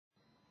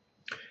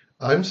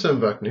I'm Sam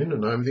Vaknin,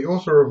 and I'm the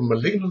author of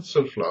Malignant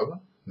Self-Love,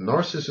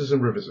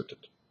 Narcissism Revisited.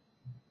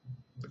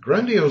 The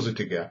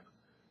Grandiosity Gap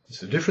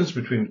is the difference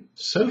between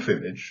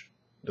self-image,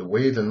 the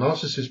way the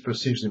narcissist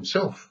perceives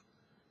himself,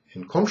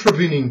 and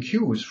contravening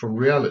cues from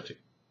reality.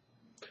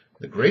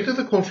 The greater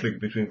the conflict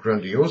between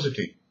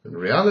grandiosity and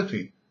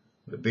reality,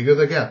 the bigger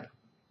the gap,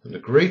 and the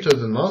greater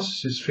the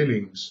narcissist's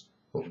feelings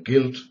of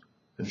guilt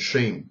and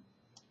shame.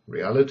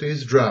 Reality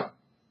is drab,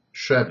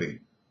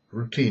 shabby,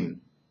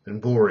 routine,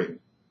 and boring,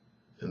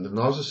 and the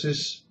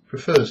narcissist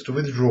prefers to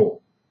withdraw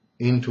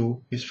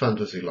into his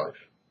fantasy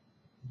life.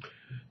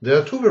 There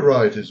are two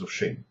varieties of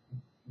shame.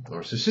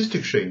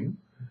 Narcissistic shame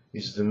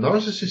is the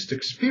narcissist's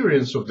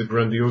experience of the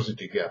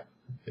grandiosity gap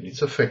and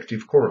its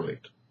affective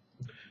correlate.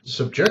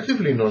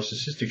 Subjectively,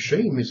 narcissistic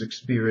shame is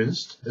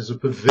experienced as a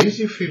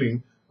pervasive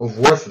feeling of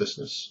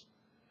worthlessness.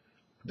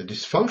 The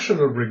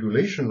dysfunctional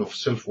regulation of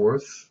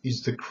self-worth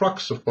is the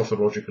crux of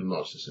pathological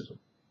narcissism,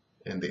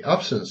 and the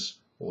absence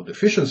or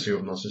deficiency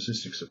of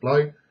narcissistic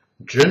supply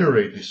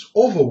generate this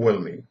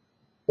overwhelming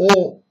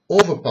or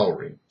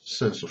overpowering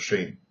sense of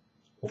shame,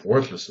 of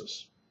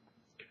worthlessness.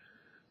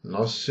 The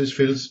narcissist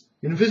feels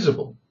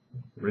invisible,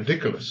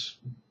 ridiculous.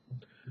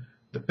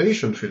 The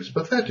patient feels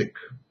pathetic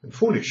and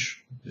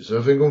foolish,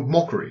 deserving of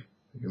mockery,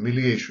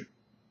 humiliation.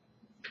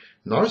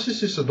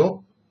 Narcissists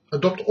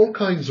adopt all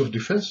kinds of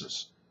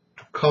defenses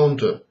to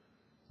counter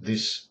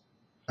this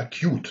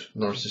acute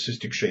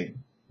narcissistic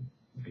shame.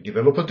 They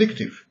develop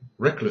addictive,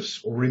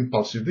 reckless, or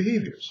impulsive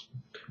behaviours.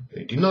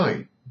 They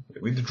deny, they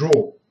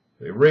withdraw,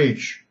 they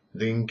rage,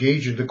 they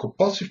engage in the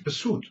compulsive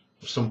pursuit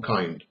of some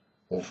kind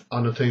of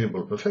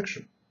unattainable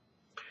perfection.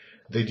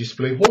 They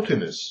display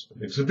haughtiness,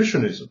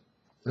 exhibitionism,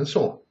 and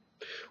so on.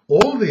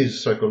 All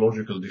these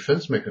psychological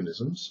defense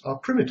mechanisms are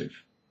primitive.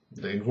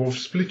 They involve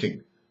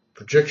splitting,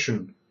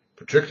 projection,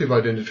 projective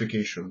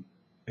identification,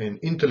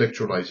 and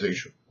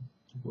intellectualization.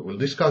 We will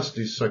discuss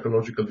these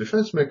psychological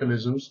defense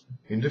mechanisms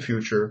in the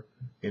future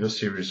in a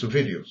series of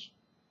videos.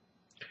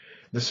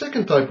 The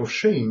second type of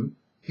shame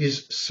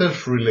is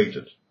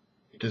self-related.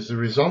 It is the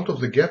result of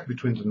the gap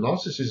between the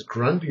narcissist's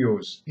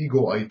grandiose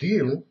ego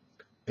ideal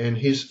and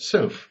his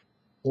self,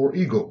 or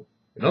ego.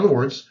 In other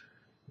words,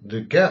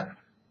 the gap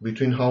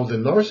between how the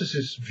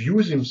narcissist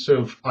views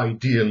himself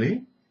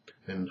ideally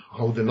and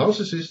how the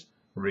narcissist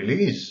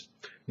really is.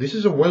 This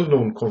is a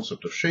well-known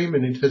concept of shame,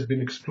 and it has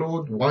been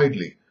explored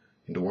widely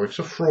in the works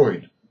of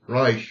Freud,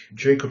 Reich,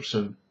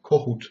 Jacobson,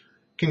 Kohut,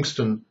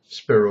 Kingston,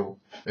 Sparrow,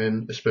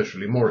 and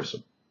especially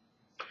Morrison.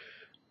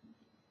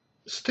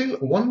 Still,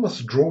 one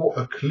must draw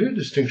a clear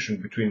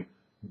distinction between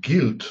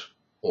guilt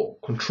or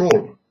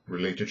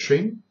control-related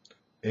shame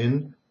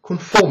and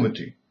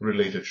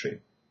conformity-related shame.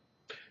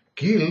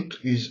 Guilt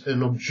is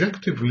an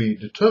objectively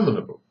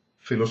determinable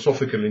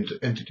philosophical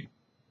entity.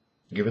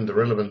 Given the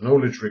relevant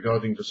knowledge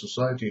regarding the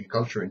society and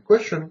culture in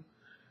question,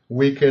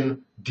 we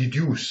can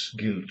deduce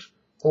guilt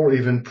or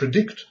even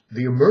predict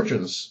the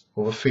emergence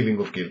of a feeling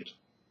of guilt.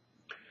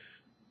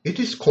 It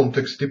is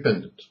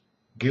context-dependent.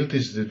 Guilt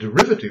is the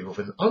derivative of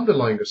an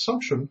underlying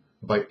assumption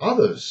by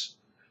others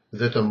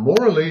that a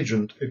moral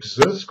agent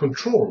exerts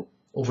control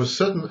over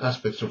certain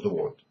aspects of the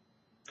world.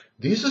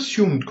 This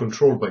assumed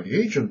control by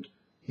the agent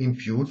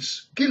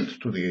imputes guilt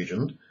to the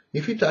agent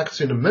if it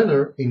acts in a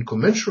manner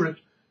incommensurate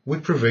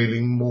with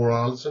prevailing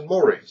morals and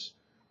mores,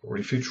 or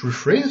if it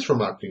refrains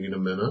from acting in a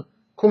manner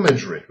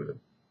commensurate with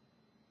them.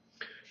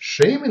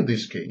 Shame in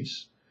this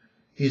case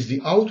is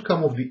the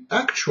outcome of the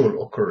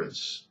actual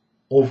occurrence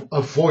of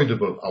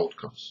avoidable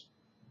outcomes.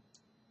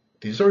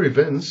 These are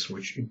events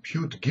which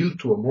impute guilt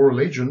to a moral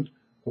agent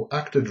who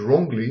acted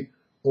wrongly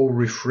or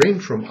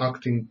refrained from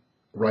acting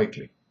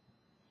rightly.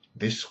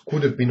 This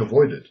could have been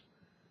avoided,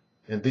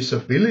 and this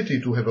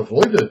ability to have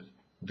avoided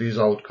these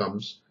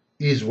outcomes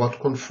is what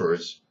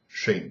confers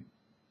shame.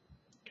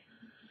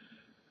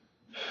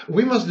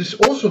 We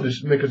must also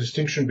make a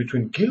distinction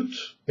between guilt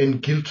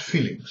and guilt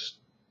feelings.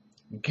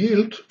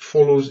 Guilt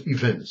follows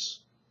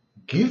events.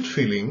 Guilt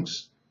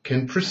feelings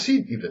can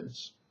precede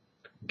events.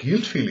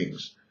 Guilt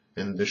feelings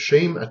and the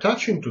shame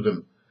attaching to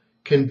them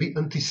can be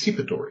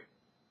anticipatory.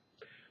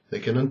 They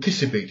can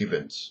anticipate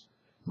events.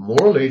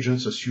 Moral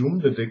agents assume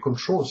that they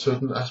control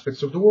certain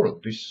aspects of the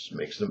world. This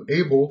makes them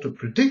able to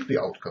predict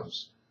the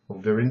outcomes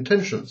of their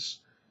intentions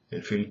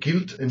and feel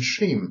guilt and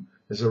shame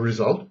as a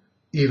result,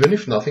 even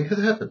if nothing had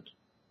happened.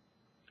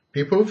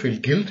 People feel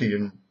guilty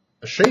and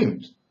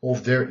ashamed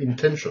of their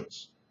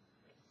intentions.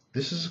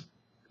 This is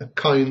a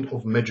kind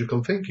of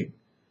magical thinking,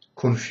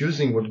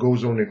 confusing what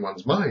goes on in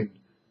one's mind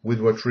with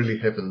what really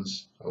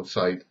happens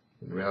outside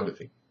in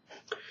reality.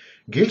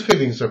 Guilt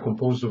feelings are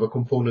composed of a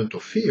component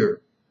of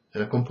fear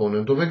and a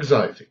component of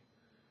anxiety.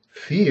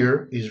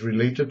 Fear is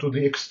related to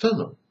the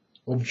external,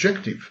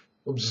 objective,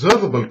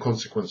 observable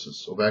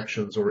consequences of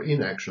actions or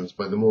inactions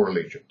by the moral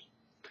agent.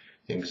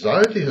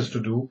 Anxiety has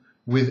to do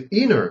with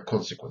inner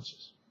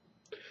consequences.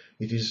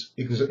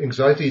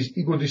 Anxiety is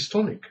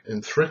ego-dystonic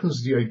and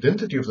threatens the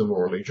identity of the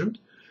moral agent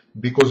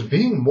because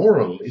being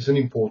moral is an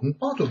important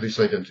part of this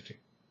identity.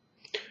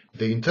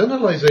 The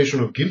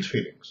internalization of guilt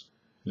feelings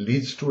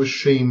leads to a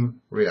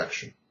shame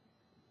reaction.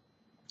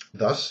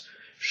 Thus,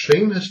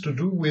 shame has to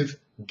do with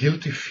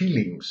guilty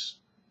feelings,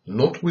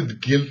 not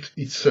with guilt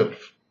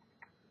itself.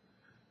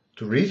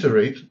 To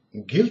reiterate,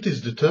 guilt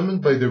is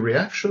determined by the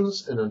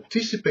reactions and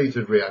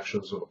anticipated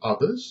reactions of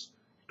others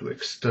to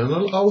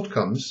external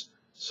outcomes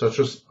such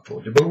as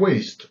avoidable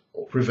waste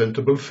or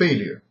preventable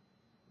failure.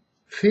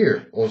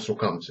 Fear also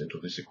comes into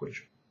this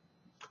equation.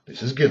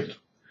 This is guilt.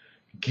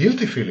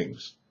 Guilty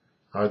feelings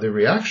are the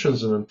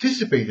reactions and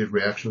anticipated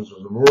reactions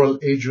of the moral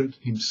agent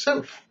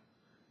himself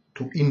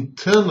to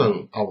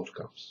internal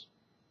outcomes.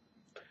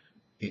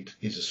 It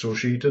is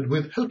associated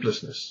with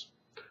helplessness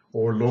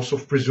or loss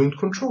of presumed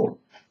control,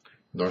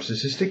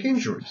 narcissistic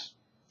injuries.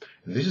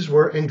 And this is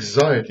where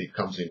anxiety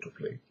comes into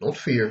play, not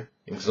fear,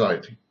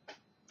 anxiety.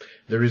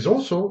 There is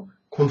also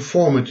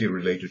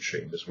conformity-related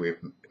shame, as we have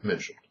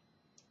mentioned.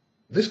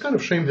 This kind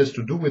of shame has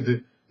to do with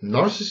the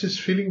narcissist's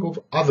feeling of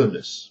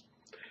otherness.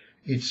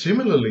 It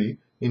similarly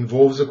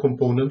involves a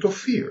component of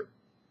fear,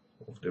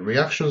 of the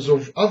reactions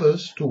of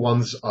others to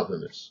one's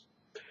otherness.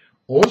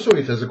 Also,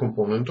 it has a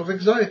component of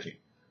anxiety,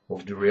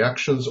 of the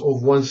reactions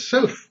of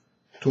oneself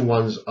to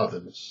one's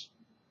otherness.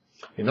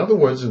 In other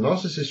words, the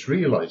narcissist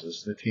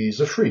realizes that he is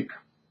a freak,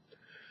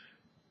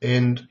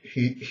 and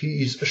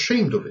he is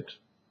ashamed of it.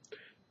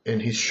 And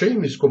his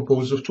shame is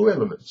composed of two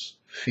elements,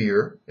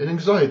 fear and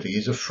anxiety. He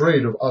is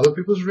afraid of other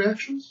people's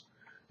reactions,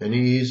 and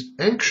he is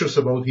anxious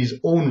about his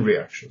own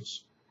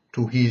reactions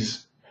to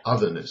his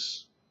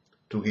otherness,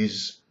 to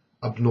his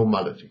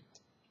abnormality.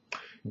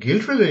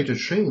 Guilt-related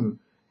shame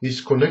is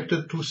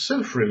connected to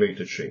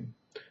self-related shame,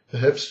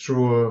 perhaps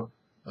through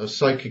a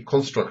psychic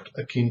construct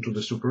akin to the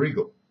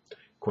superego.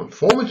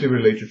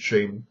 Conformity-related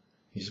shame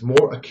is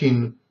more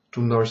akin to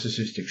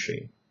narcissistic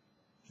shame.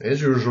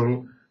 As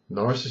usual,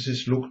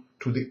 narcissists look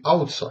to the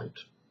outside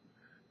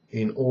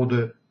in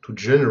order to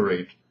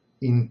generate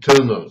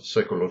internal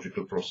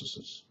psychological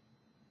processes.